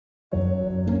The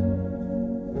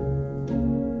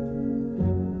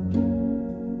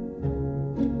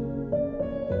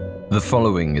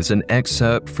following is an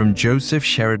excerpt from Joseph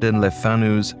Sheridan Le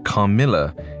Fanu's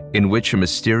Carmilla, in which a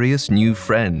mysterious new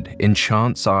friend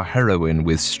enchants our heroine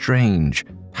with strange,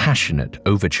 passionate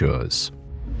overtures.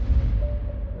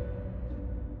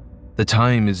 The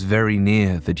time is very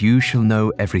near that you shall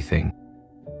know everything.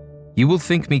 You will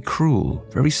think me cruel,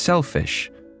 very selfish.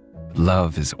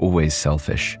 Love is always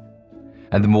selfish.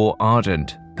 And the more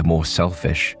ardent, the more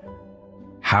selfish.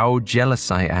 How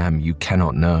jealous I am, you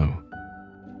cannot know.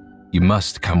 You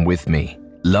must come with me,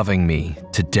 loving me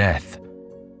to death,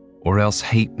 or else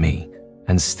hate me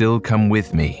and still come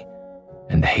with me,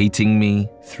 and hating me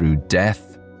through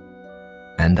death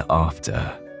and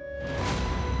after.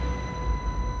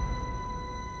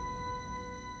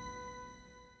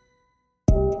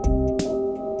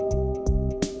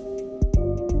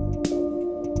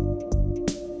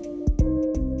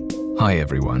 Hi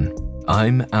everyone,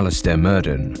 I'm Alistair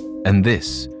Murden, and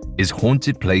this is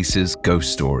Haunted Places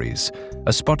Ghost Stories,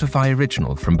 a Spotify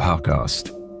original from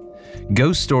Parcast.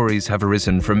 Ghost stories have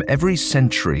arisen from every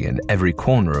century and every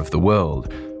corner of the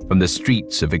world, from the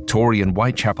streets of Victorian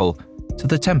Whitechapel to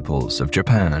the temples of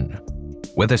Japan.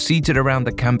 Whether seated around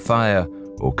the campfire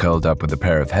or curled up with a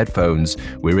pair of headphones,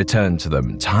 we return to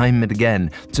them time and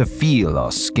again to feel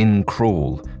our skin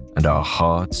crawl and our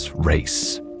hearts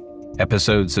race.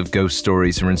 Episodes of Ghost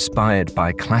Stories are inspired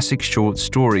by classic short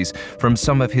stories from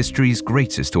some of history's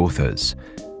greatest authors.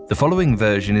 The following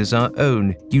version is our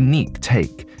own unique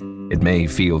take. It may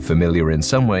feel familiar in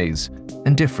some ways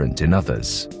and different in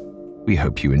others. We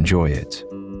hope you enjoy it.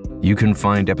 You can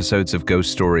find episodes of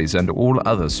Ghost Stories and all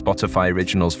other Spotify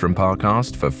originals from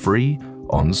Parcast for free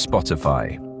on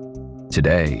Spotify.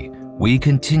 Today, we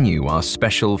continue our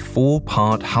special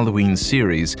 4-part Halloween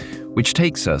series, which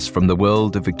takes us from the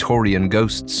world of Victorian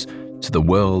ghosts to the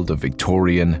world of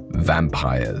Victorian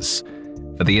vampires.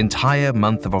 For the entire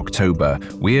month of October,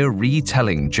 we're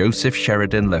retelling Joseph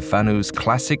Sheridan Le Fanu's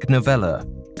classic novella,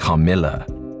 Carmilla.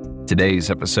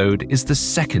 Today's episode is the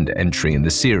second entry in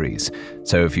the series,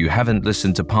 so if you haven't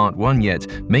listened to part 1 yet,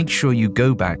 make sure you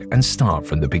go back and start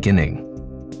from the beginning.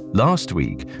 Last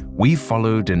week, we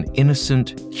followed an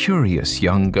innocent, curious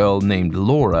young girl named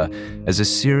Laura as a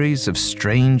series of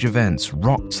strange events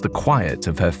rocked the quiet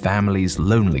of her family's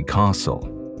lonely castle.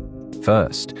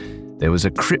 First, there was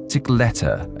a cryptic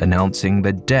letter announcing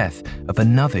the death of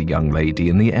another young lady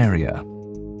in the area.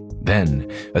 Then,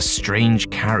 a strange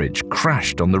carriage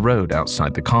crashed on the road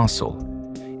outside the castle.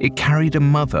 It carried a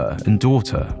mother and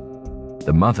daughter.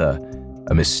 The mother,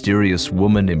 a mysterious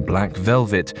woman in black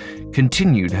velvet,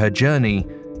 continued her journey,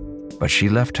 but she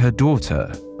left her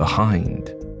daughter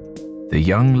behind. The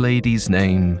young lady's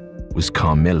name was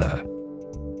Carmilla,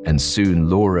 and soon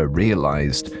Laura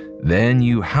realized their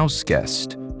new house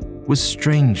guest was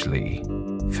strangely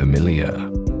familiar.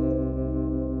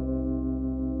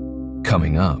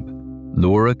 Coming up,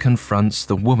 Laura confronts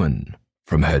the woman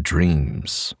from her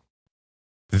dreams.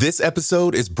 This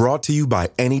episode is brought to you by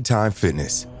Anytime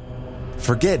Fitness.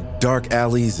 Forget dark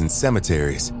alleys and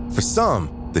cemeteries. For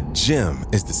some, the gym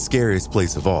is the scariest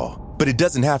place of all, but it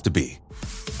doesn't have to be.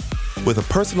 With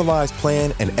a personalized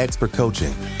plan and expert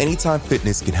coaching, Anytime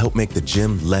Fitness can help make the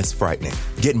gym less frightening.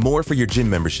 Get more for your gym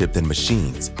membership than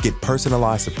machines. Get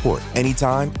personalized support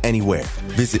anytime, anywhere.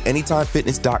 Visit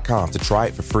AnytimeFitness.com to try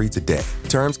it for free today.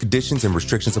 Terms, conditions, and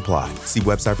restrictions apply. See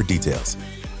website for details.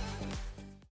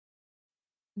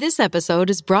 This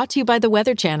episode is brought to you by the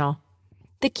Weather Channel.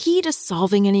 The key to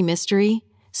solving any mystery?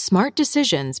 Smart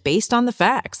decisions based on the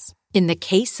facts. In the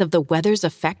case of the weather's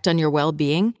effect on your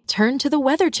well-being, turn to the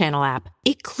Weather Channel app.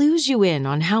 It clues you in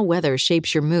on how weather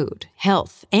shapes your mood,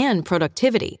 health, and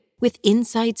productivity, with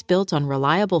insights built on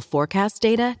reliable forecast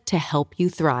data to help you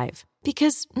thrive.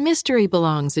 Because mystery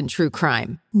belongs in true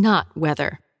crime, not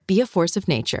weather. Be a force of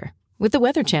nature with the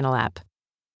Weather Channel app.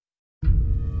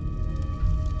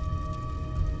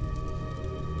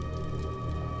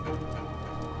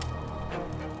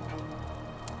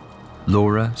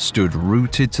 Laura stood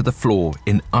rooted to the floor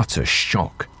in utter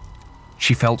shock.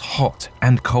 She felt hot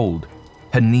and cold.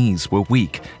 Her knees were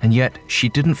weak, and yet she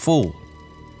didn't fall.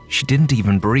 She didn't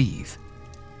even breathe.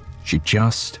 She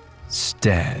just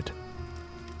stared.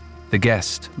 The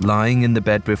guest lying in the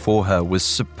bed before her was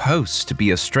supposed to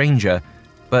be a stranger,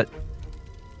 but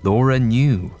Laura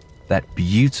knew that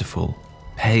beautiful,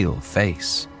 pale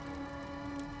face.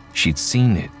 She'd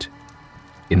seen it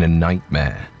in a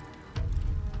nightmare.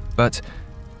 But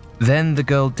then the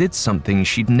girl did something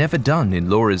she'd never done in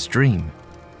Laura's dream.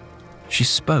 She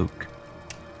spoke.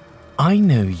 "I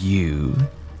know you.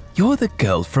 You're the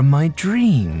girl from my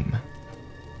dream."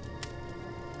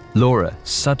 Laura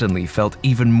suddenly felt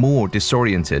even more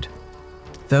disoriented.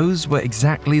 Those were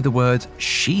exactly the words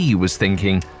she was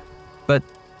thinking, but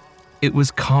it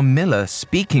was Carmilla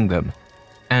speaking them,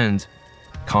 and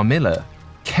Carmilla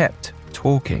kept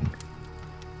talking.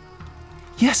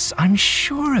 "Yes, I'm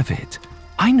sure of it.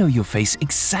 I know your face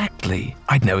exactly.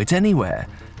 I'd know it anywhere.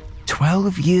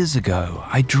 12 years ago,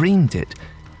 I dreamed it,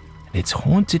 and it's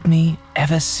haunted me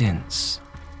ever since."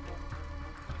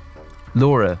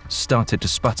 Laura started to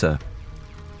sputter.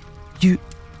 You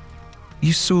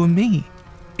saw me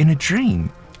in a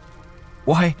dream?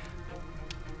 Why,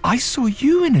 I saw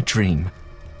you in a dream."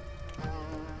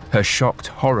 Her shocked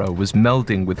horror was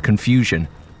melding with confusion.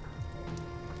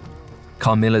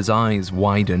 Carmilla's eyes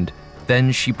widened.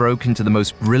 Then she broke into the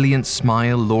most brilliant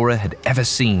smile Laura had ever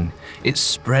seen. It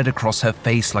spread across her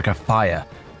face like a fire.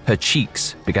 Her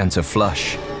cheeks began to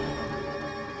flush.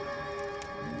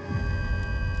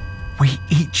 "We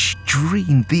each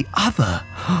dreamed the other.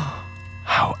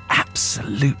 How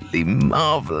absolutely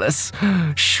marvelous.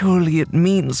 Surely it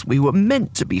means we were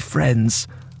meant to be friends.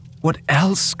 What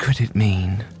else could it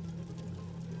mean?"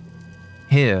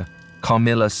 Here,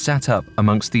 Carmilla sat up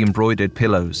amongst the embroidered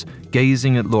pillows,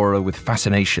 gazing at Laura with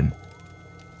fascination.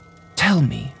 "Tell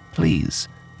me, please,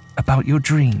 about your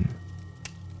dream."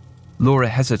 Laura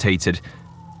hesitated.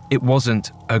 It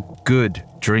wasn't a good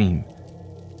dream,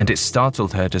 and it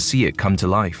startled her to see it come to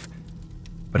life.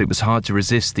 But it was hard to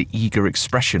resist the eager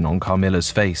expression on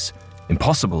Carmilla's face.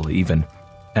 Impossible, even.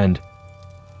 And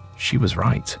she was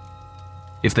right.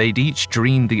 If they'd each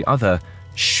dreamed the other,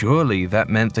 surely that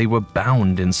meant they were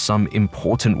bound in some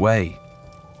important way.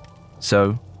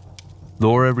 So,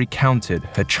 Laura recounted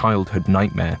her childhood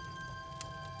nightmare.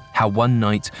 How one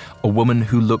night, a woman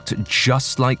who looked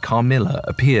just like Carmilla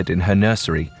appeared in her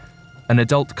nursery. An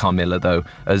adult Carmilla, though,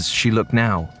 as she looked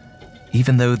now,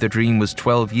 even though the dream was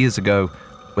 12 years ago,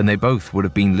 when they both would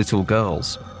have been little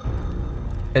girls.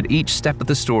 At each step of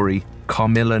the story,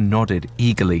 Carmilla nodded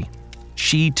eagerly.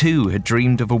 She too had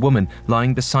dreamed of a woman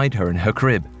lying beside her in her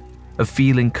crib, of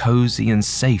feeling cozy and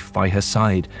safe by her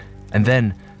side, and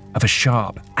then of a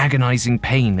sharp, agonizing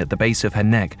pain at the base of her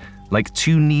neck, like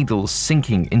 2 needles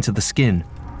sinking into the skin.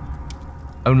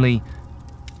 Only,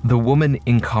 the woman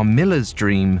in Carmilla's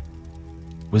dream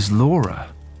was Laura.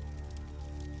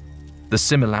 The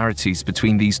similarities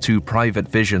between these 2 private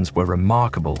visions were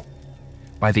remarkable.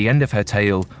 By the end of her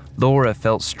tale, Laura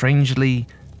felt strangely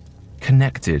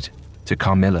connected to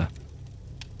Carmilla.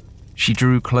 She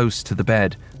drew close to the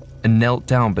bed and knelt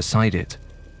down beside it.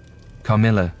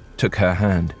 Carmilla took her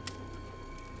hand.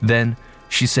 Then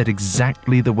she said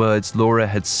exactly the words Laura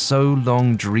had so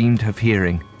long dreamed of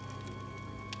hearing.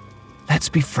 "Let's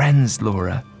be friends,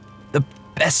 Laura. The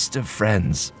best of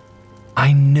friends.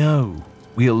 I know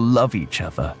we'll love each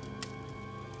other."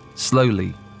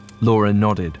 Slowly, Laura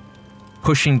nodded,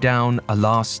 pushing down a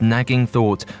last nagging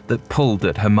thought that pulled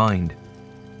at her mind.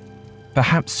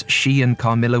 Perhaps she and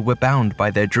Carmilla were bound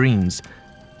by their dreams,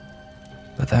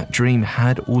 but that dream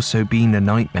had also been a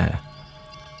nightmare.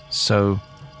 So,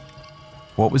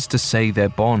 what was to say their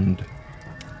bond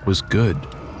was good?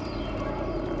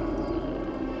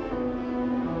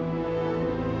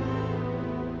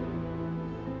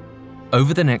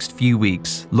 Over the next few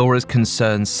weeks, Laura's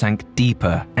concerns sank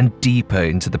deeper and deeper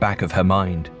into the back of her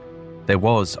mind. There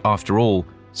was, after all,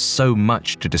 so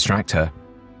much to distract her.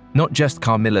 Not just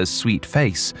Carmilla's sweet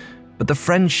face, but the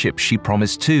friendship she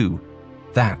promised too.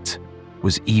 That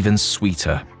was even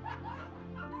sweeter.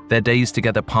 Their days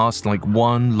together passed like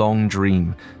one long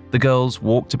dream. The girls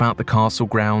walked about the castle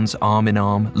grounds arm in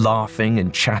arm, laughing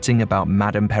and chatting about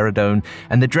Madame Peridone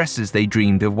and the dresses they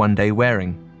dreamed of one day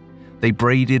wearing. They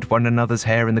braided one another's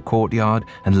hair in the courtyard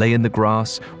and lay in the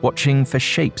grass, watching for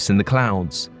shapes in the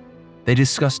clouds. They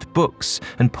discussed books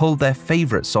and pulled their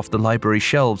favorites off the library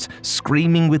shelves,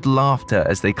 screaming with laughter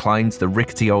as they climbed the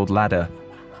rickety old ladder.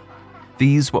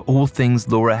 These were all things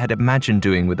Laura had imagined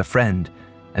doing with a friend,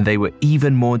 and they were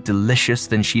even more delicious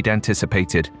than she'd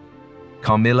anticipated.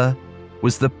 Carmilla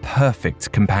was the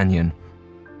perfect companion.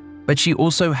 But she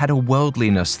also had a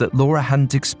worldliness that Laura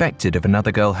hadn't expected of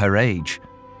another girl her age.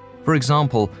 For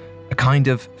example, a kind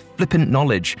of flippant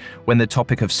knowledge when the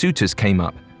topic of suitors came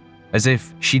up, as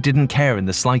if she didn't care in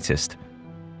the slightest.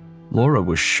 Laura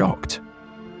was shocked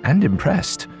and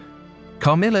impressed.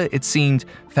 Carmilla, it seemed,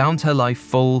 found her life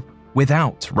full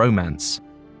without romance.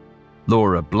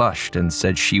 Laura blushed and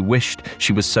said she wished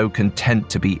she was so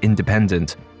content to be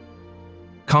independent.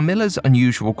 Carmilla's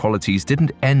unusual qualities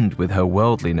didn't end with her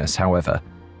worldliness, however.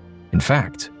 In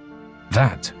fact,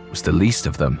 that was the least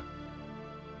of them.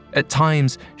 At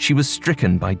times, she was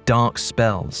stricken by dark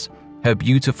spells. Her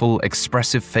beautiful,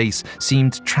 expressive face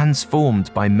seemed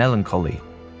transformed by melancholy.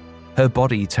 Her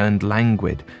body turned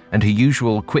languid, and her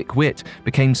usual quick wit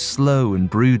became slow and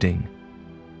brooding.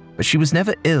 But she was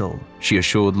never ill, she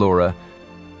assured Laura,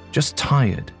 just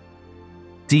tired.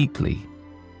 Deeply,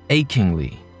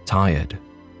 achingly tired.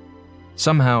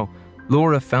 Somehow,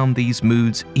 Laura found these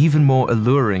moods even more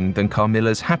alluring than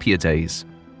Carmilla's happier days.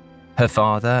 Her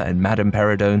father and Madame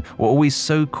Peridone were always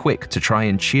so quick to try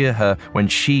and cheer her when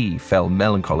she fell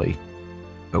melancholy.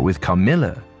 But with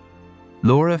Carmilla,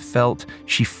 Laura felt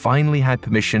she finally had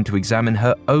permission to examine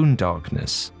her own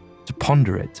darkness, to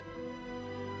ponder it.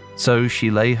 So she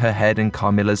lay her head in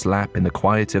Carmilla's lap in the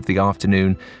quiet of the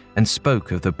afternoon and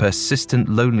spoke of the persistent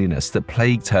loneliness that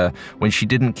plagued her when she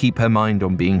didn't keep her mind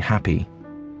on being happy.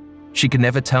 She could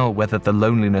never tell whether the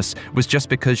loneliness was just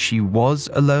because she was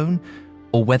alone,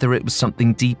 or whether it was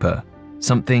something deeper,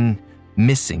 something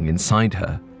missing inside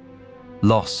her,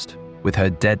 lost with her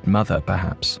dead mother,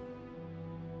 perhaps.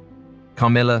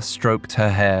 Carmilla stroked her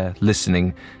hair,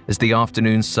 listening, as the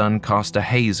afternoon sun cast a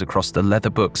haze across the leather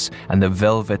books and the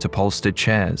velvet-upholstered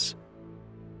chairs.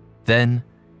 Then,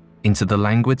 into the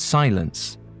languid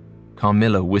silence,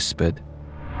 Carmilla whispered,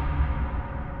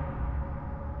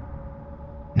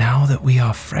 "Now that we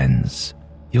are friends,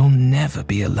 you'll never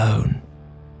be alone.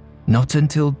 Not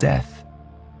until death.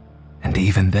 And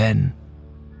even then,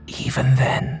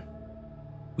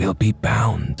 we'll be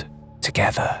bound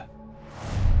together."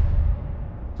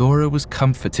 Laura was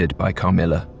comforted by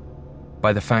Carmilla,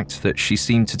 by the fact that she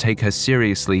seemed to take her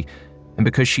seriously, and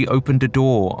because she opened a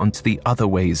door onto the other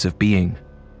ways of being.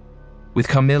 With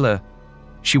Carmilla,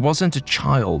 she wasn't a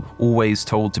child always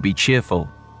told to be cheerful.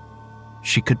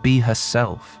 She could be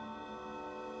herself.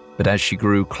 But as she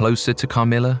grew closer to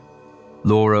Carmilla,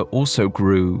 Laura also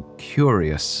grew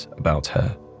curious about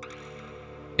her.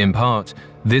 In part,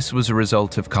 this was a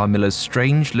result of Carmilla's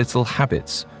strange little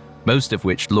habits, most of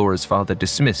which Laura's father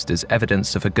dismissed as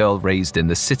evidence of a girl raised in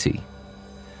the city.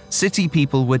 City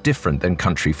people were different than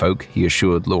country folk, he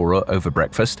assured Laura over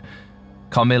breakfast.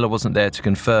 Carmilla wasn't there to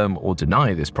confirm or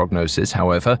deny this prognosis,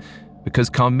 however, because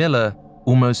Carmilla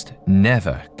almost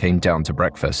never came down to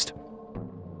breakfast.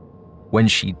 When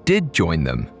she did join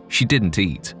them, she didn't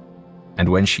eat. And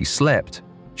when she slept,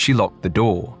 she locked the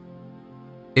door.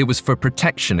 It was for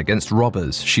protection against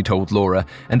robbers, she told Laura,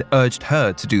 and urged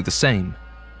her to do the same.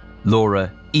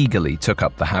 Laura eagerly took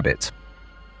up the habit.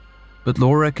 But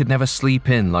Laura could never sleep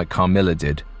in like Carmilla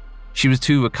did. She was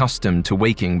too accustomed to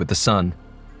waking with the sun.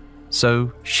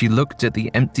 So she looked at the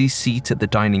empty seat at the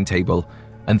dining table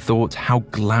and thought how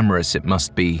glamorous it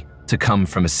must be to come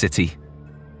from a city.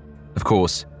 Of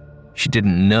course, she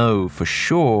didn't know for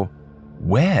sure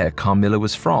where Carmilla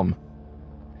was from.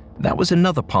 That was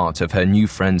another part of her new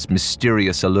friend's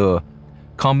mysterious allure.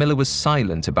 Carmilla was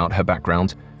silent about her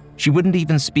background. She wouldn't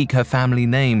even speak her family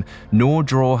name, nor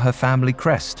draw her family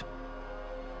crest.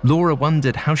 Laura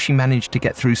wondered how she managed to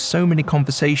get through so many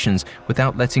conversations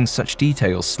without letting such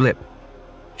details slip.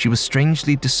 She was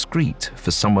strangely discreet for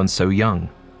someone so young.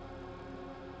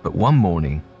 But one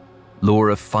morning,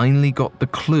 Laura finally got the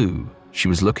clue she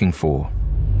was looking for.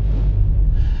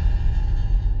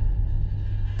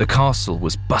 The castle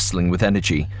was bustling with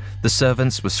energy. The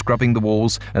servants were scrubbing the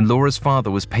walls, and Laura's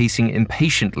father was pacing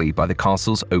impatiently by the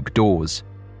castle's oak doors.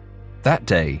 That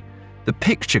day, the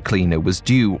picture cleaner was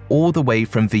due all the way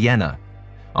from Vienna.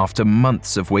 After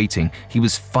months of waiting, he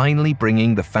was finally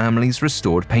bringing the family's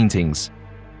restored paintings.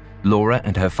 Laura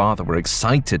and her father were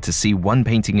excited to see one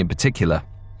painting in particular.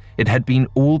 It had been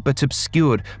all but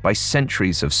obscured by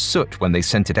centuries of soot when they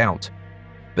sent it out,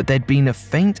 but there'd been a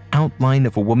faint outline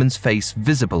of a woman's face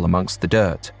visible amongst the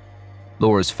dirt.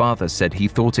 Laura's father said he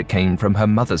thought it came from her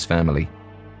mother's family.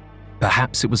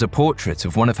 Perhaps it was a portrait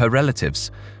of one of her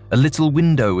relatives, a little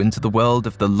window into the world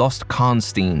of the lost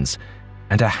Karnsteins,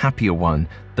 and a happier one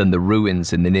than the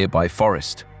ruins in the nearby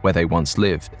forest where they once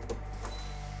lived.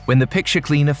 When the picture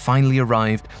cleaner finally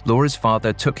arrived, Laura's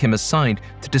father took him aside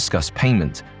to discuss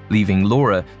payment, leaving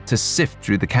Laura to sift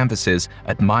through the canvases,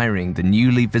 admiring the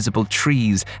newly visible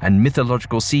trees and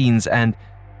mythological scenes, and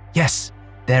yes,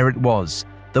 there it was,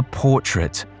 the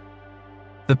portrait.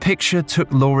 The picture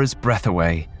took Laura's breath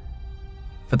away.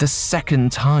 For the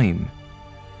second time,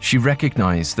 she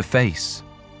recognized the face.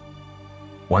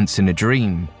 Once in a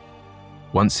dream,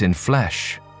 once in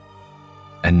flesh,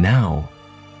 and now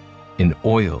in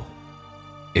oil.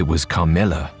 It was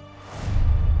Carmilla.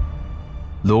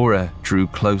 Laura drew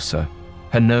closer,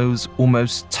 her nose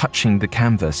almost touching the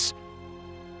canvas.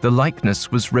 The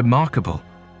likeness was remarkable.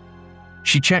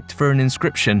 She checked for an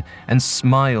inscription and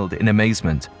smiled in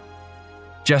amazement.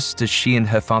 just as she and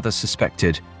her father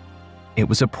suspected. It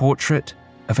was a portrait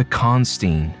of a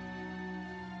Karnstein.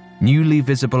 Newly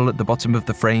visible at the bottom of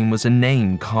the frame was a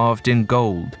name carved in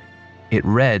gold. It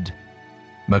read,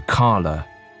 Makala,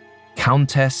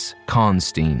 Countess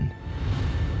Karnstein.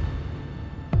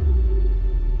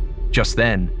 Just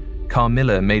then,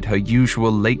 Carmilla made her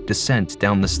usual late descent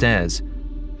down the stairs.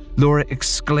 Laura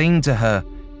exclaimed to her,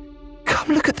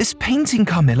 "Come look at this painting,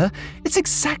 Carmilla. It's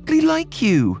exactly like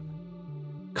you."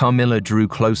 Carmilla drew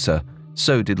closer,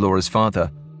 so did Laura's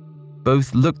father.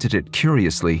 Both looked at it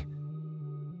curiously.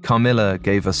 Carmilla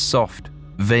gave a soft,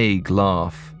 vague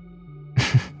laugh.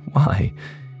 "Why,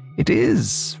 it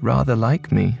is rather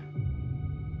like me."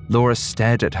 Laura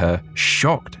stared at her,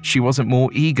 shocked she wasn't more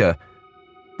eager.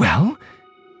 "Well,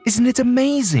 isn't it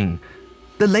amazing?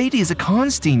 The lady is a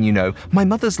Karnstein, you know, my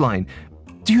mother's line.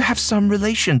 Do you have some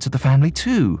relation to the family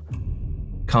too?"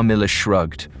 Carmilla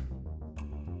shrugged.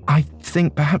 "I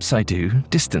think perhaps I do,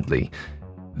 distantly.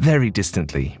 Very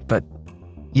distantly, but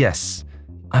yes,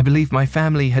 I believe my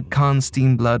family had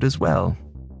Karnstein blood as well."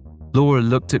 Laura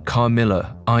looked at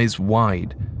Carmilla, eyes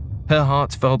wide. Her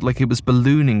heart felt like it was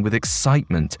ballooning with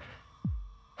excitement.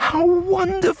 "How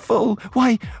wonderful!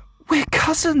 Why, we're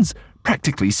cousins,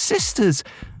 practically sisters.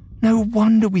 No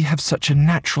wonder we have such a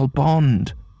natural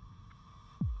bond."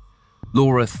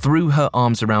 Laura threw her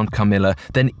arms around Carmilla,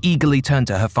 then eagerly turned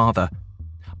to her father.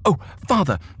 "Oh,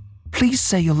 father, please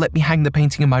say you'll let me hang the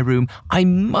painting in my room. I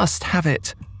must have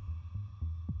it."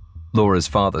 Laura's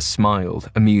father smiled,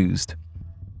 amused.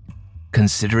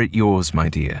 "Consider it yours, my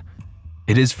dear.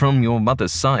 It is from your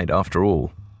mother's side, after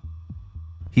all."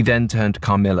 He then turned to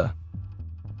Carmilla.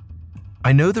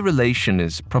 "I know the relation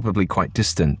is probably quite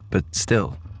distant, but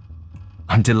still,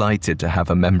 I'm delighted to have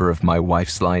a member of my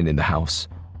wife's line in the house.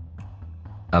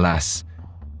 Alas,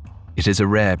 it is a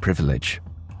rare privilege."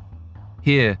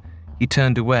 Here, he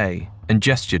turned away and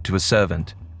gestured to a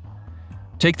servant.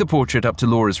 "Take the portrait up to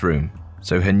Laura's room,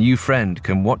 so her new friend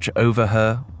can watch over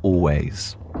her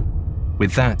always."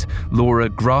 With that, Laura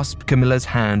grasped Camilla's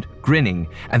hand, grinning,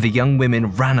 and the young women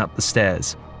ran up the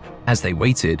stairs. As they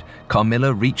waited,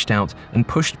 Carmilla reached out and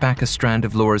pushed back a strand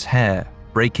of Laura's hair,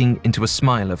 breaking into a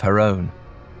smile of her own.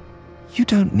 "You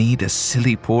don't need a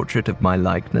silly portrait of my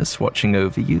likeness watching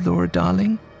over you, Laura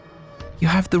darling. You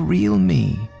have the real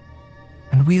me,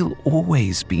 and we'll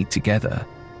always be together.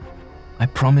 I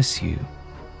promise you,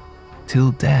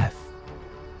 till death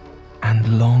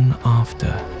and long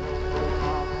after."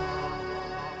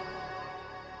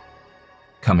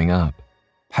 Coming up,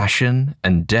 passion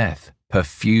and death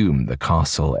perfume the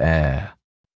castle air.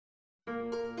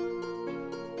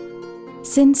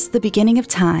 Since the beginning of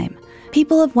time,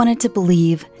 people have wanted to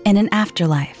believe in an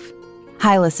afterlife.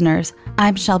 Hi listeners,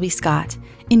 I'm Shelby Scott.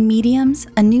 In Mediums,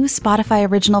 a new Spotify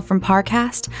original from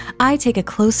Parcast, I take a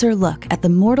closer look at the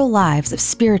mortal lives of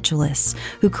spiritualists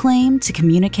who claim to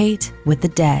communicate with the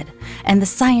dead, and the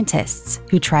scientists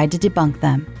who tried to debunk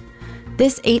them.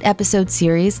 This 8-episode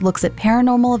series looks at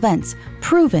paranormal events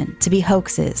proven to be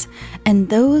hoaxes, and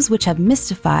those which have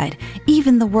mystified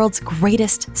even the world's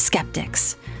greatest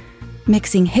skeptics.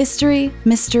 Mixing history,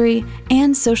 mystery,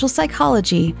 and social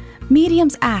psychology,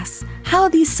 Mediums asks how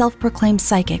these self-proclaimed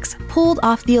psychics pulled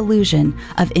off the illusion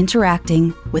of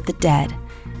interacting with the dead,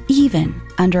 even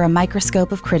under a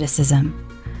microscope of criticism.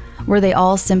 Were they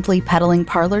all simply peddling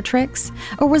parlor tricks,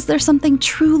 or was there something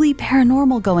truly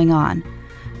paranormal going on?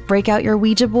 Break out your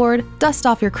Ouija board, dust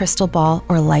off your crystal ball,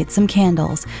 or light some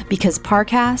candles, because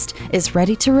Parcast is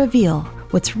ready to reveal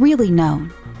what's really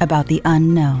known about the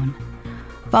unknown.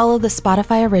 Follow the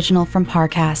Spotify original from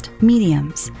Parcast,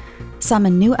 Mediums.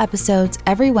 Summon new episodes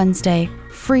every Wednesday,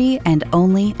 free and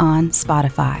only on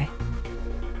Spotify.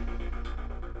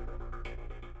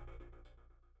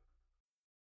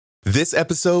 This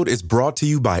episode is brought to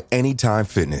you by Anytime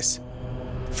Fitness.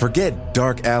 Forget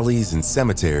dark alleys and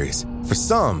cemeteries. For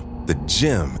some, the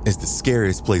gym is the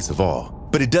scariest place of all.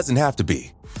 But it doesn't have to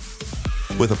be.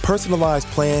 With a personalized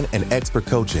plan and expert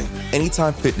coaching,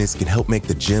 Anytime Fitness can help make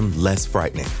the gym less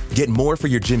frightening. Get more for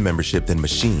your gym membership than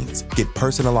machines. Get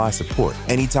personalized support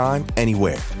anytime,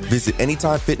 anywhere. Visit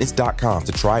AnytimeFitness.com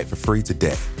to try it for free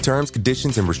today. Terms,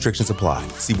 conditions, and restrictions apply.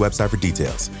 See website for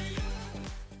details.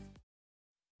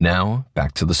 Now,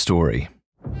 back to the story.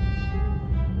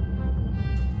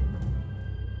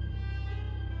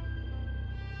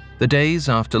 The days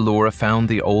after Laura found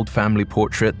the old family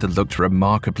portrait that looked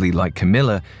remarkably like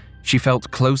Carmilla, she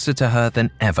felt closer to her than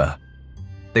ever.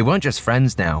 They weren't just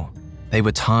friends now, they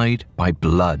were tied by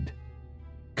blood.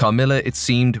 Carmilla, it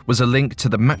seemed, was a link to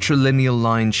the matrilineal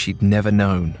line she'd never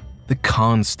known, the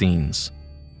Karnsteins.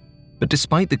 But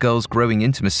despite the girls' growing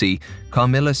intimacy,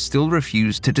 Carmilla still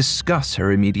refused to discuss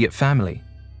her immediate family.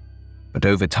 But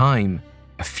over time,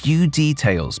 a few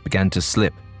details began to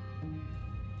slip.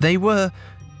 They were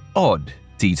odd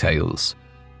details,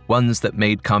 ones that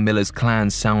made Carmilla's clan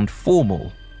sound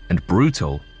formal and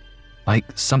brutal, like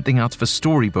something out of a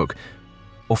storybook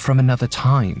or from another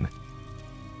time.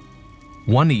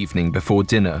 One evening before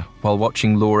dinner, while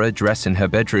watching Laura dress in her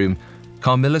bedroom,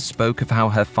 Carmilla spoke of how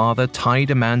her father tied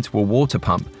a man to a water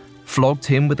pump, flogged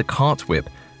him with a cart whip,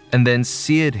 and then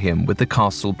seared him with the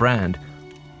castle brand,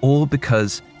 all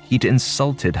because he'd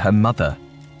insulted her mother.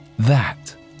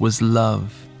 That was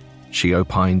love, she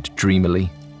opined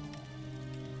dreamily.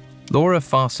 Laura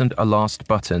fastened a last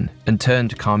button and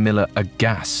turned to Carmilla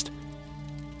aghast.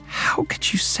 How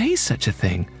could you say such a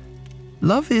thing?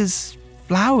 Love is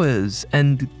flowers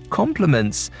and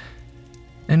compliments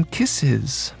and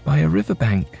kisses by a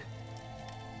riverbank.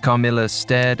 Carmilla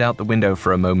stared out the window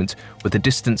for a moment with a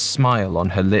distant smile on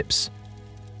her lips.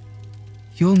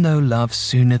 You'll know love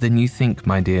sooner than you think,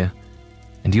 my dear,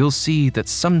 and you'll see that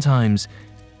sometimes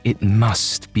it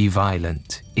must be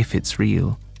violent if it's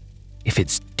real, if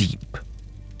it's deep.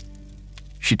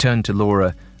 She turned to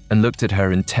Laura and looked at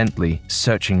her intently,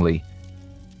 searchingly.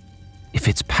 If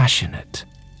it's passionate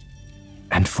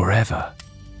and forever.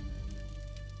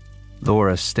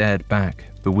 Laura stared back,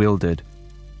 bewildered.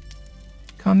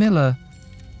 Carmilla,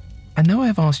 I know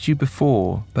I've asked you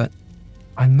before, but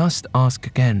I must ask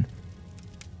again.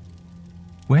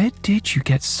 Where did you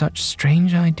get such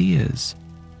strange ideas?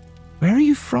 Where are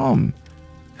you from?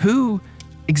 Who,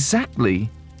 exactly,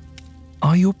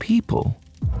 are your people?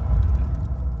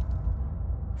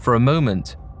 For a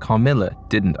moment, Carmilla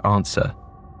didn't answer.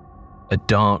 A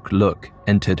dark look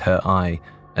entered her eye,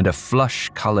 and a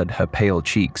flush colored her pale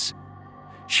cheeks.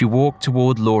 She walked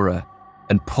toward Laura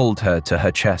and pulled her to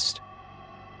her chest.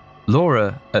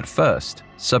 Laura, at first,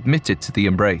 submitted to the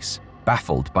embrace,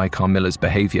 baffled by Carmilla's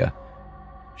behavior.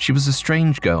 She was a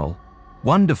strange girl,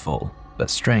 wonderful but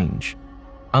strange,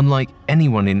 unlike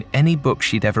anyone in any book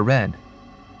she'd ever read.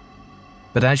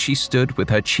 But as she stood with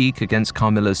her cheek against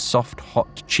Carmilla's soft,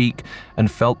 hot cheek and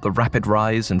felt the rapid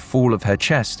rise and fall of her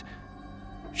chest,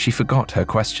 she forgot her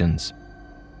questions.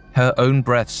 Her own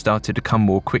breath started to come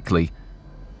more quickly.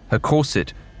 Her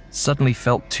corset suddenly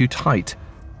felt too tight.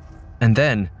 And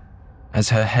then, as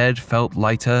her head felt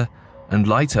lighter and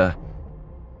lighter,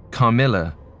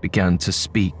 Carmilla began to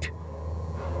speak.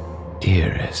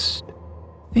 Dearest,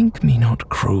 think me not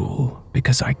cruel,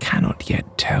 because I cannot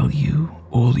yet tell you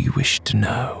all you wish to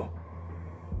know.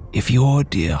 If your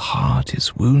dear heart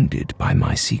is wounded by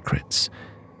my secrets,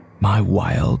 my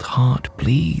wild heart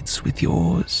bleeds with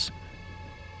yours.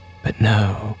 But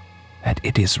know that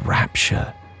it is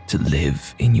rapture to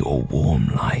live in your warm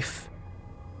life.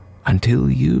 Until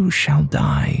you shall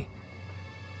die,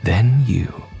 then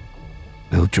you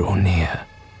will draw near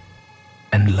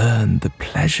and learn the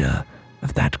pleasure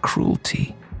of that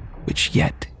cruelty which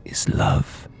yet is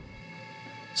love.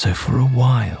 So for a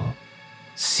while,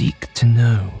 seek to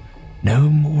know no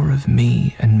more of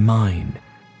me and mine,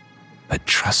 but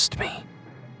trust me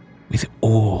with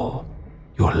all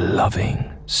your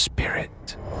loving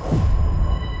spirit.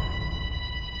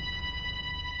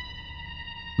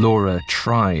 Laura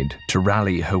tried to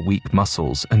rally her weak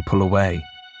muscles and pull away.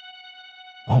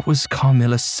 What was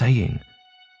Carmilla saying?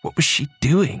 What was she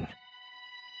doing?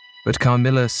 But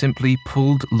Carmilla simply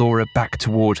pulled Laura back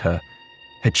toward her.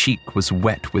 Her cheek was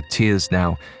wet with tears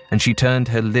now, and she turned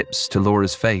her lips to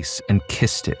Laura's face and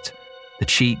kissed it, the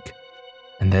cheek,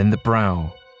 and then the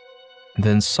brow, and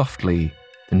then softly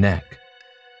the neck.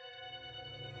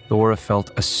 Laura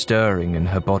felt a stirring in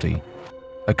her body.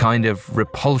 A kind of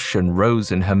repulsion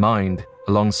rose in her mind,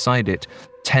 alongside it,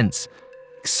 tense,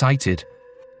 excited.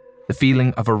 The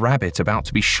feeling of a rabbit about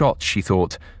to be shot, she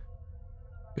thought.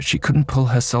 But she couldn't pull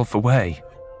herself away.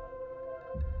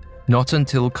 Not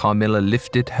until Carmilla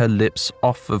lifted her lips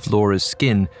off of Laura's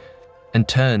skin and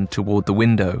turned toward the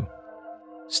window.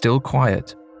 Still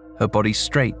quiet, her body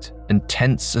straight and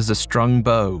tense as a strung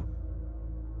bow.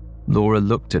 Laura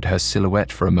looked at her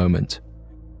silhouette for a moment.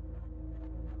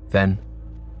 Then,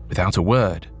 without a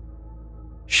word,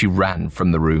 she ran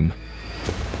from the room.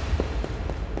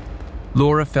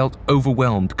 Laura felt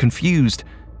overwhelmed, confused,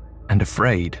 and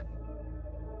afraid.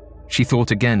 She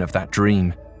thought again of that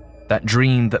dream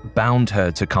that bound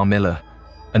her to Carmilla,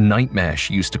 a nightmare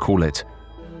she used to call it.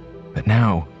 But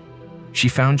now, she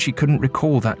found she couldn't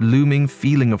recall that looming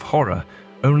feeling of horror,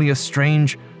 only a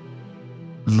strange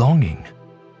longing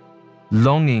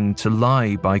to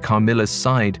lie by Carmilla's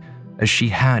side as she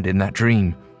had in that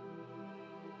dream.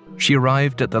 She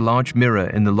arrived at the large mirror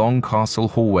in the long castle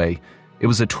hallway. It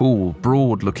was a tall,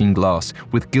 broad-looking glass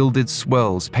with gilded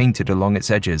swirls painted along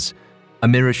its edges. A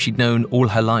mirror she'd known all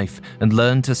her life and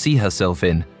learned to see herself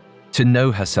in, to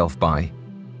know herself by.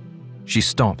 She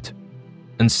stopped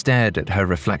and stared at her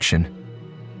reflection.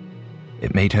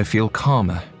 It made her feel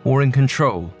calmer, more in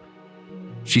control.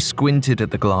 She squinted at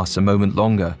the glass a moment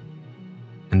longer,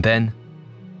 and then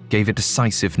gave a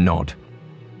decisive nod.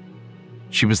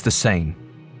 She was the same.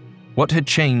 What had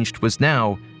changed was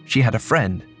now she had a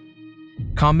friend.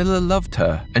 Carmilla loved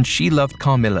her, and she loved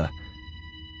Carmilla.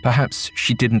 Perhaps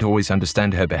she didn't always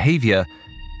understand her behavior,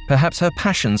 perhaps her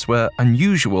passions were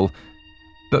unusual,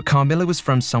 but Carmilla was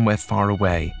from somewhere far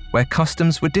away, where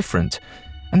customs were different,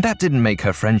 and that didn't make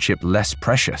her friendship less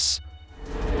precious.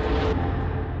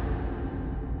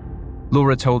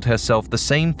 Laura told herself the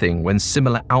same thing when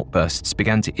similar outbursts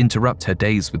began to interrupt her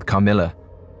days with Carmilla.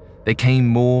 They came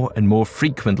more and more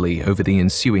frequently over the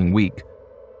ensuing week.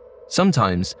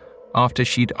 Sometimes after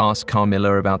she'd asked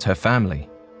Carmilla about her family.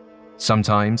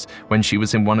 Sometimes when she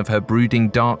was in one of her brooding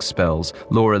dark spells,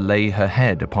 Laura lay her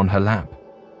head upon her lap.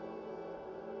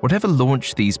 Whatever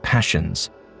launched these passions,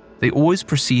 they always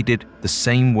proceeded the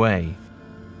same way.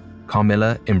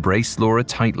 Carmilla embraced Laura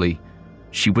tightly.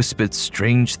 She whispered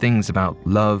strange things about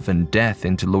love and death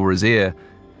into Laura's ear,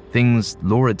 things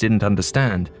Laura didn't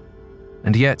understand.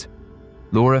 And yet,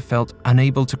 Laura felt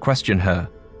unable to question her,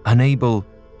 unable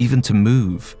even to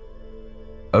move.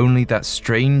 Only that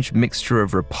strange mixture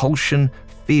of repulsion,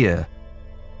 fear,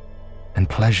 and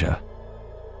pleasure.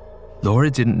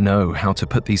 Laura didn't know how to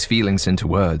put these feelings into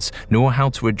words, nor how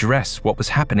to address what was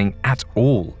happening at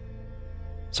all.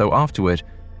 So afterward,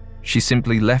 she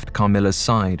simply left Carmilla's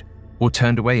side or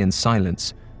turned away in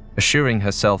silence, assuring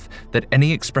herself that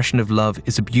any expression of love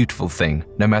is a beautiful thing,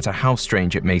 no matter how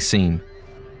strange it may seem.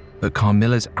 But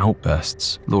Carmilla's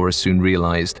outbursts, Laura soon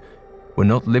realized, were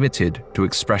not limited to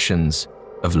expressions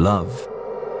of love.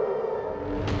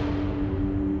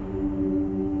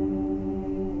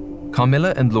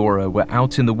 Carmilla and Laura were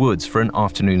out in the woods for an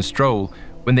afternoon stroll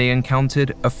when they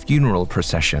encountered a funeral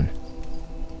procession.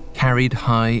 Carried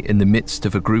high in the midst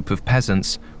of a group of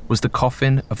peasants was the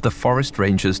coffin of the forest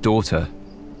ranger's daughter.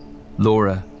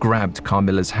 Laura grabbed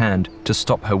Carmilla's hand to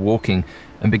stop her walking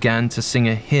and began to sing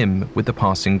a hymn with the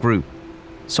passing group,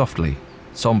 softly,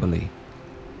 somberly.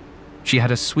 She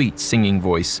had a sweet singing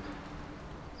voice,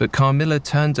 but Carmilla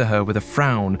turned to her with a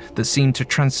frown that seemed to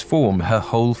transform her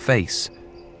whole face.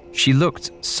 She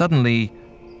looked suddenly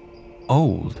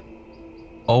old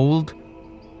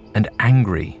and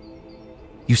angry.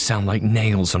 "You sound like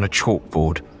nails on a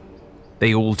chalkboard.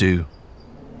 They all do.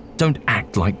 Don't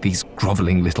act like these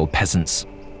groveling little peasants."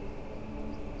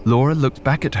 Laura looked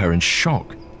back at her in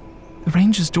shock. "The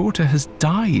ranger's daughter has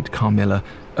died, Carmilla,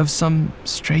 of some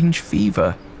strange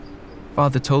fever.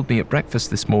 Father told me at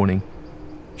breakfast this morning.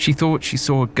 She thought she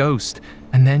saw a ghost,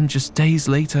 and then just days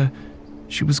later,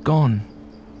 she was gone.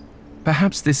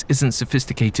 Perhaps this isn't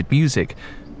sophisticated music,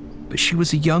 but she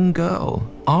was a young girl,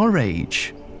 our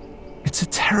age. It's a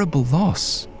terrible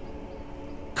loss."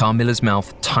 Carmilla's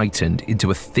mouth tightened into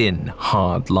a thin,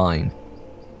 hard line.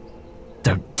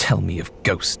 "Don't tell me of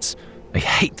ghosts. I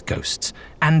hate ghosts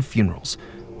and funerals.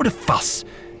 What a fuss.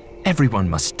 Everyone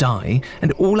must die,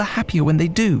 and all are happier when they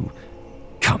do.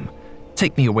 Come,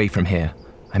 take me away from here.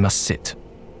 I must sit."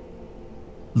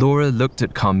 Laura looked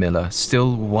at Carmilla,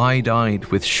 still wide-eyed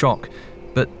with shock,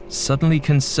 but suddenly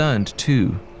concerned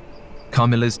too.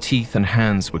 Carmilla's teeth and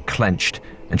hands were clenched,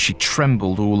 and she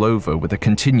trembled all over with a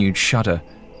continued shudder.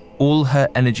 All her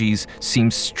energies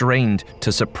seemed strained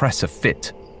to suppress a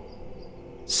fit.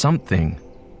 Something,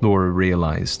 Laura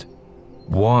realized,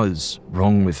 was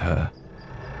wrong with her.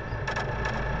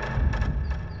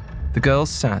 The girls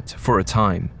sat for a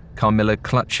time, Carmilla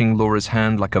clutching Laura's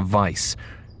hand like a vice,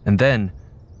 and then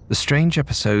the strange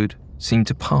episode seemed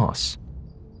to pass.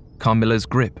 Carmilla's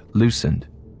grip loosened.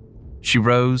 She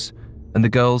rose, and the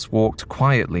girls walked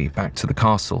quietly back to the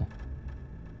castle.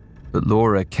 But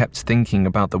Laura kept thinking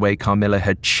about the way Carmilla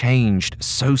had changed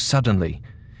so suddenly.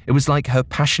 It was like her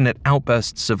passionate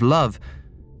outbursts of love,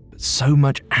 but so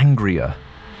much angrier.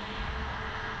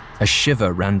 A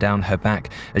shiver ran down her back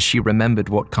as she remembered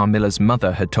what Carmilla's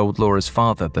mother had told Laura's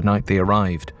father the night they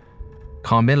arrived.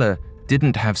 Carmilla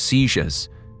didn't have seizures,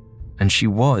 and she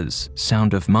was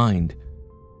sound of mind.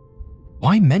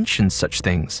 Why mention such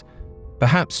things?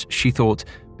 Perhaps, she thought,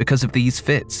 because of these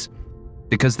fits,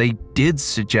 because they did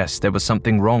suggest there was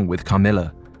something wrong with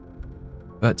Carmilla.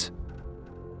 But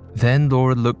then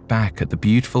Laura looked back at the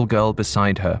beautiful girl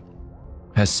beside her.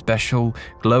 Her special,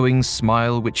 glowing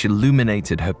smile which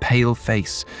illuminated her pale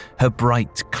face, her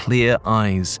bright, clear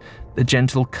eyes, the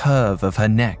gentle curve of her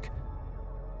neck.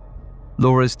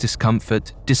 Laura's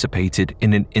discomfort dissipated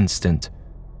in an instant.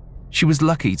 She was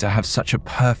lucky to have such a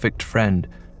perfect friend,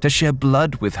 to share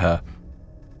blood with her.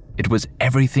 It was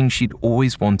everything she'd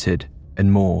always wanted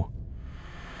and more.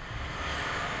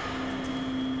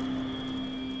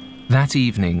 That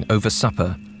evening, over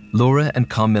supper, Laura and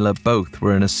Carmilla both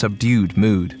were in a subdued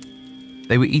mood.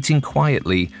 They were eating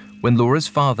quietly when Laura's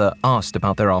father asked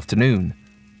about their afternoon.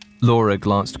 Laura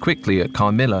glanced quickly at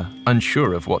Carmilla,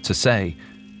 unsure of what to say.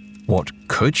 What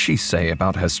could she say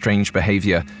about her strange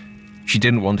behavior? She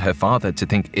didn't want her father to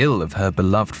think ill of her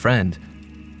beloved friend.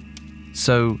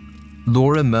 So,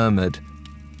 Laura murmured,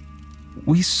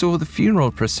 "We saw the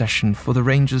funeral procession for the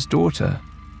ranger's daughter."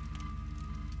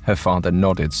 Her father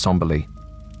nodded somberly.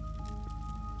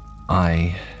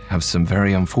 "I have some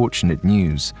very unfortunate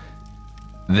news.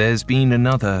 There's been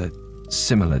another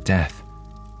similar death.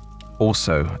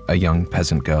 Also a young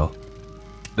peasant girl.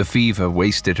 The fever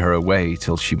wasted her away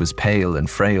till she was pale and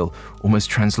frail, almost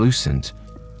translucent."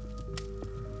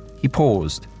 He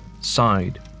paused,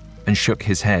 sighed, and shook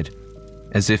his head,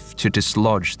 as if to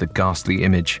dislodge the ghastly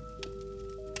image.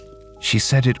 "She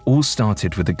said it all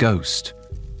started with a ghost,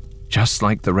 just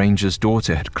like the ranger's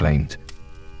daughter had claimed.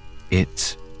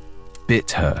 It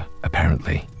bit her,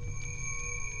 apparently."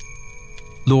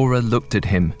 Laura looked at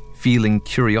him, feeling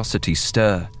curiosity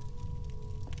stir.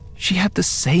 She had the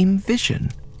same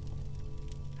vision.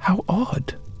 How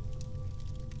odd.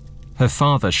 Her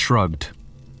father shrugged.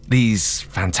 "These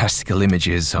fantastical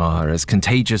images are as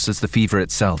contagious as the fever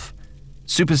itself.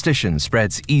 Superstition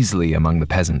spreads easily among the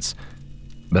peasants,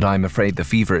 but I'm afraid the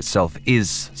fever itself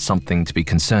is something to be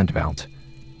concerned about.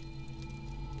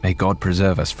 May God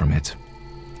preserve us from it."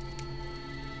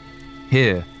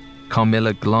 Here,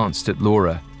 Carmilla glanced at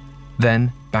Laura,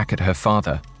 then back at her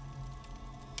father.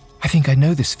 "I think I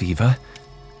know this fever.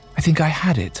 I think I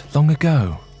had it long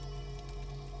ago."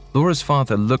 Laura's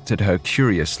father looked at her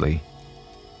curiously,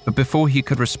 but before he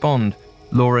could respond,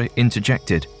 Laura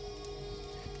interjected.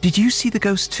 "Did you see the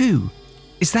ghost too?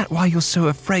 Is that why you're so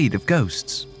afraid of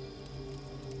ghosts?"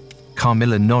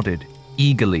 Carmilla nodded,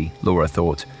 eagerly, Laura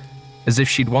thought, as if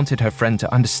she'd wanted her friend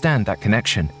to understand that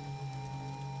connection.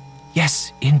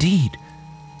 "Yes, indeed.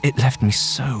 It left me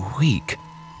so weak.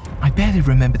 I barely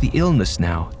remember the illness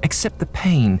now, except the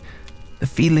pain, the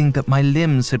feeling that my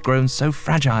limbs had grown so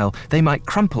fragile they might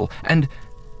crumple, and—"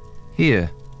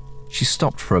 Here, she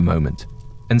stopped for a moment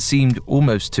and seemed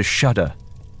almost to shudder.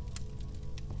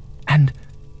 "And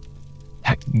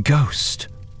that ghost."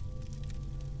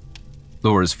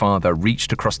 Laura's father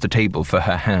reached across the table for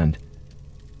her hand.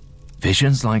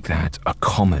 "Visions like that are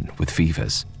common with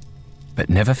fevers. But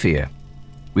never fear,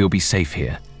 we'll be safe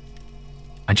here.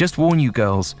 I just warn you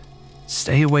girls,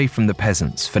 stay away from the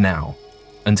peasants for now,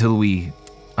 until we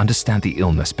understand the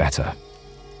illness better."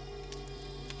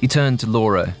 He turned to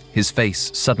Laura, his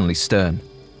face suddenly stern.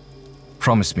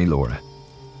 "Promise me, Laura,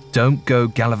 don't go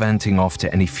gallivanting off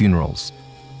to any funerals,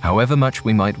 however much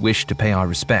we might wish to pay our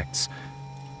respects,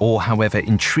 or however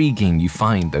intriguing you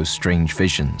find those strange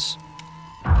visions."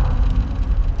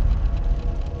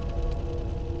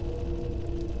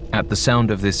 At the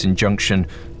sound of this injunction,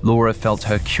 Laura felt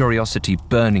her curiosity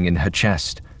burning in her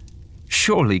chest.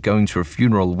 Surely going to a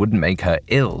funeral wouldn't make her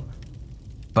ill.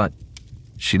 But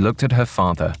she looked at her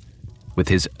father with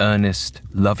his earnest,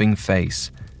 loving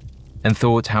face and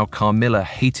thought how Carmilla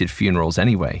hated funerals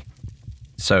anyway.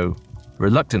 So,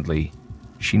 reluctantly,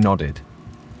 she nodded.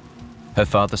 Her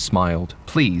father smiled,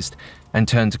 pleased, and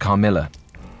turned to Carmilla.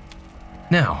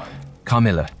 "Now,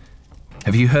 Carmilla,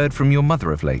 have you heard from your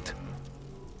mother of late?"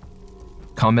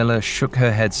 Carmilla shook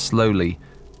her head slowly,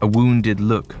 a wounded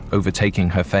look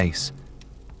overtaking her face.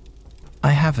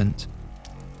 "I haven't,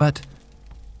 but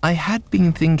I had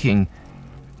been thinking,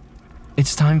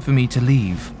 it's time for me to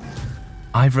leave.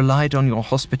 I've relied on your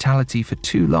hospitality for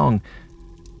too long,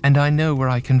 and I know where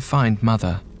I can find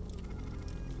Mother.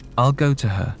 I'll go to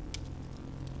her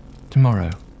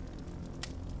tomorrow."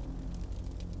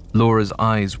 Laura's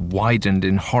eyes widened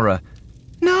in horror.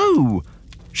 "No!"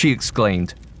 she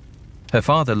exclaimed. Her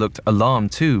father looked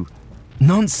alarmed too.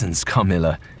 "Nonsense,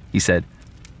 Carmilla," he said.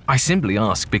 "I simply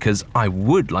ask because I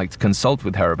would like to consult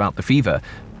with her about the fever,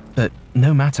 but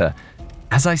no matter.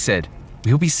 As I said,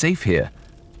 we'll be safe here,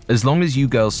 as long as you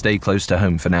girls stay close to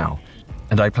home for now,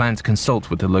 and I plan to consult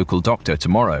with the local doctor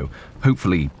tomorrow.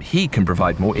 Hopefully, he can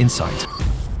provide more insight."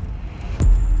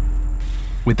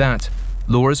 With that,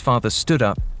 Laura's father stood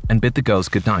up and bid the girls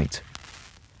good night.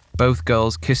 Both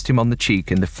girls kissed him on the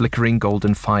cheek in the flickering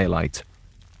golden firelight.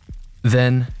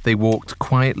 Then they walked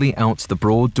quietly out the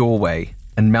broad doorway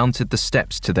and mounted the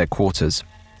steps to their quarters.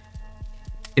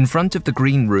 In front of the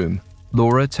green room,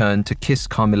 Laura turned to kiss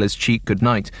Carmilla's cheek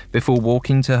goodnight before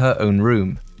walking to her own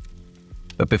room.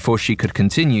 But before she could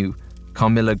continue,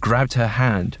 Carmilla grabbed her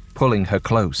hand, pulling her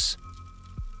close.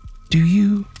 "Do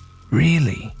you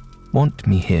really want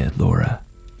me here, Laura?"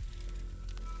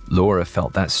 Laura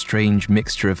felt that strange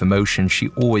mixture of emotion she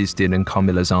always did in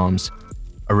Carmilla's arms.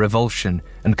 A revulsion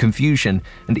and confusion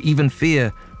and even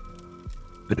fear,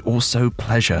 but also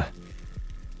pleasure.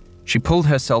 She pulled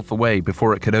herself away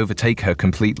before it could overtake her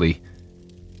completely.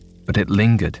 But it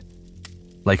lingered,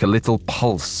 like a little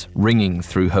pulse ringing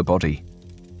through her body.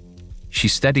 She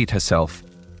steadied herself,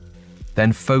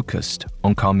 then focused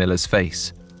on Carmilla's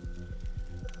face.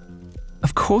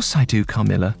 "Of course I do,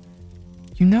 Carmilla.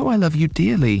 You know I love you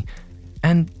dearly,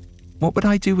 and what would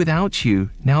I do without you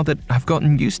now that I've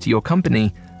gotten used to your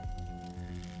company?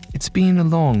 It's been a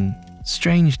long,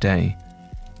 strange day.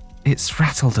 It's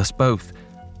rattled us both.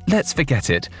 Let's forget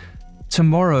it.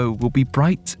 Tomorrow will be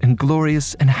bright and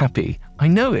glorious and happy. I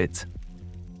know it."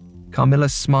 Carmilla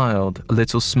smiled a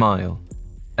little smile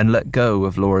and let go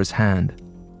of Laura's hand.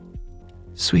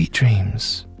 "Sweet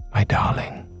dreams, my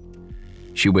darling,"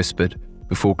 she whispered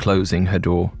before closing her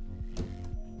door.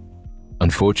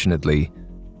 Unfortunately,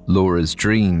 Laura's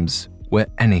dreams were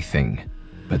anything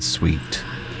but sweet.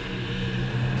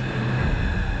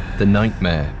 The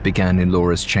nightmare began in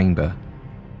Laura's chamber.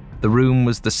 The room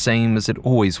was the same as it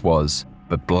always was,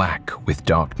 but black with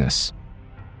darkness.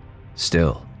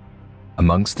 Still,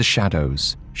 amongst the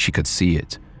shadows, she could see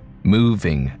it,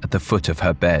 moving at the foot of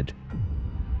her bed.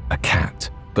 A cat,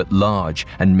 but large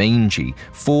and mangy,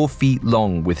 4 feet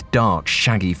long with dark,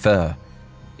 shaggy fur.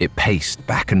 It paced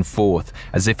back and forth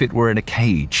as if it were in a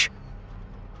cage,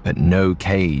 but no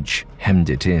cage hemmed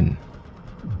it in.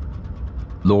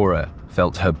 Laura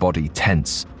felt her body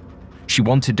tense. She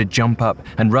wanted to jump up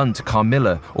and run to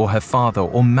Carmilla or her father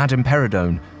or Madame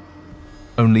Peridone.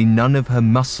 Only none of her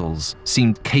muscles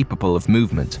seemed capable of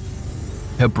movement.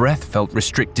 Her breath felt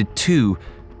restricted too.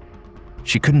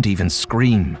 She couldn't even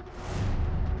scream.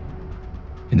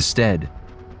 Instead,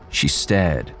 she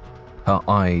stared, her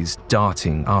eyes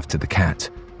darting after the cat,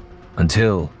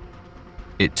 until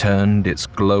it turned its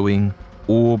glowing,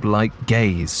 orb-like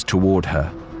gaze toward her.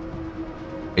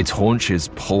 Its haunches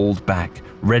pulled back,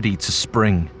 ready to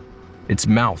spring. Its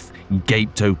mouth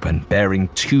gaped open, bearing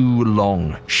 2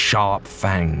 long, sharp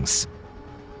fangs.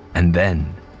 And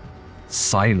then,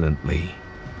 silently,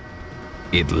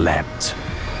 it leapt.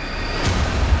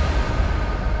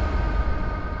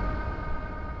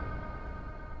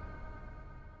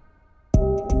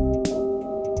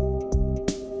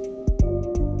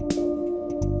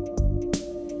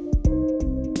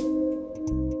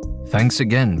 Thanks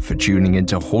again for tuning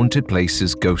into Haunted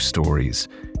Places Ghost Stories.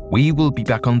 We will be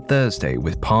back on Thursday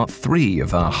with part 3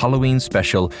 of our Halloween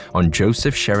special on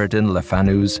Joseph Sheridan Le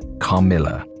Fanu's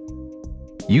Carmilla.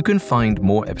 You can find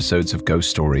more episodes of Ghost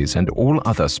Stories and all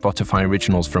other Spotify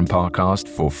originals from Parcast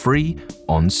for free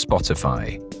on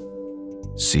Spotify.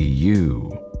 See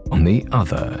you on the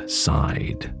other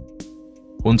side.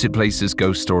 Haunted Places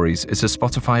Ghost Stories is a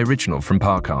Spotify original from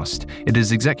Parcast. It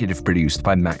is executive produced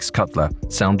by Max Cutler,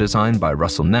 sound design by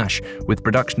Russell Nash, with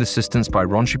production assistance by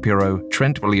Ron Shapiro,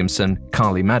 Trent Williamson,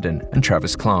 Carly Madden, and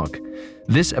Travis Clark.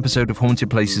 This episode of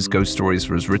Haunted Places Ghost Stories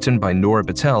was written by Nora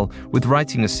Battelle, with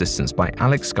writing assistance by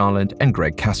Alex Garland and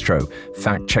Greg Castro,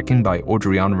 fact-checking by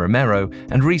Audriana Romero,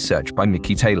 and research by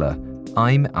Mickey Taylor.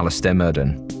 I'm Alastair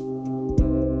Murden.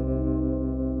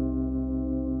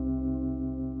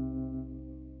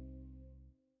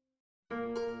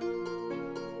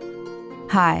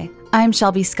 Hi, I'm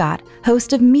Shelby Scott,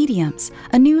 host of Mediums,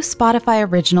 a new Spotify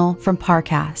original from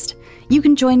Parcast. You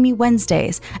can join me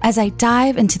Wednesdays as I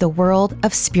dive into the world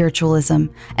of spiritualism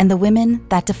and the women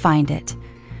that defined it.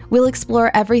 We'll explore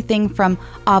everything from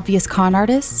obvious con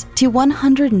artists to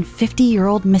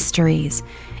 150-year-old mysteries.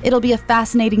 It'll be a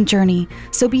fascinating journey,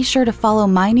 so be sure to follow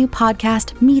my new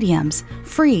podcast, Mediums,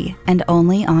 free and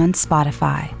only on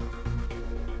Spotify.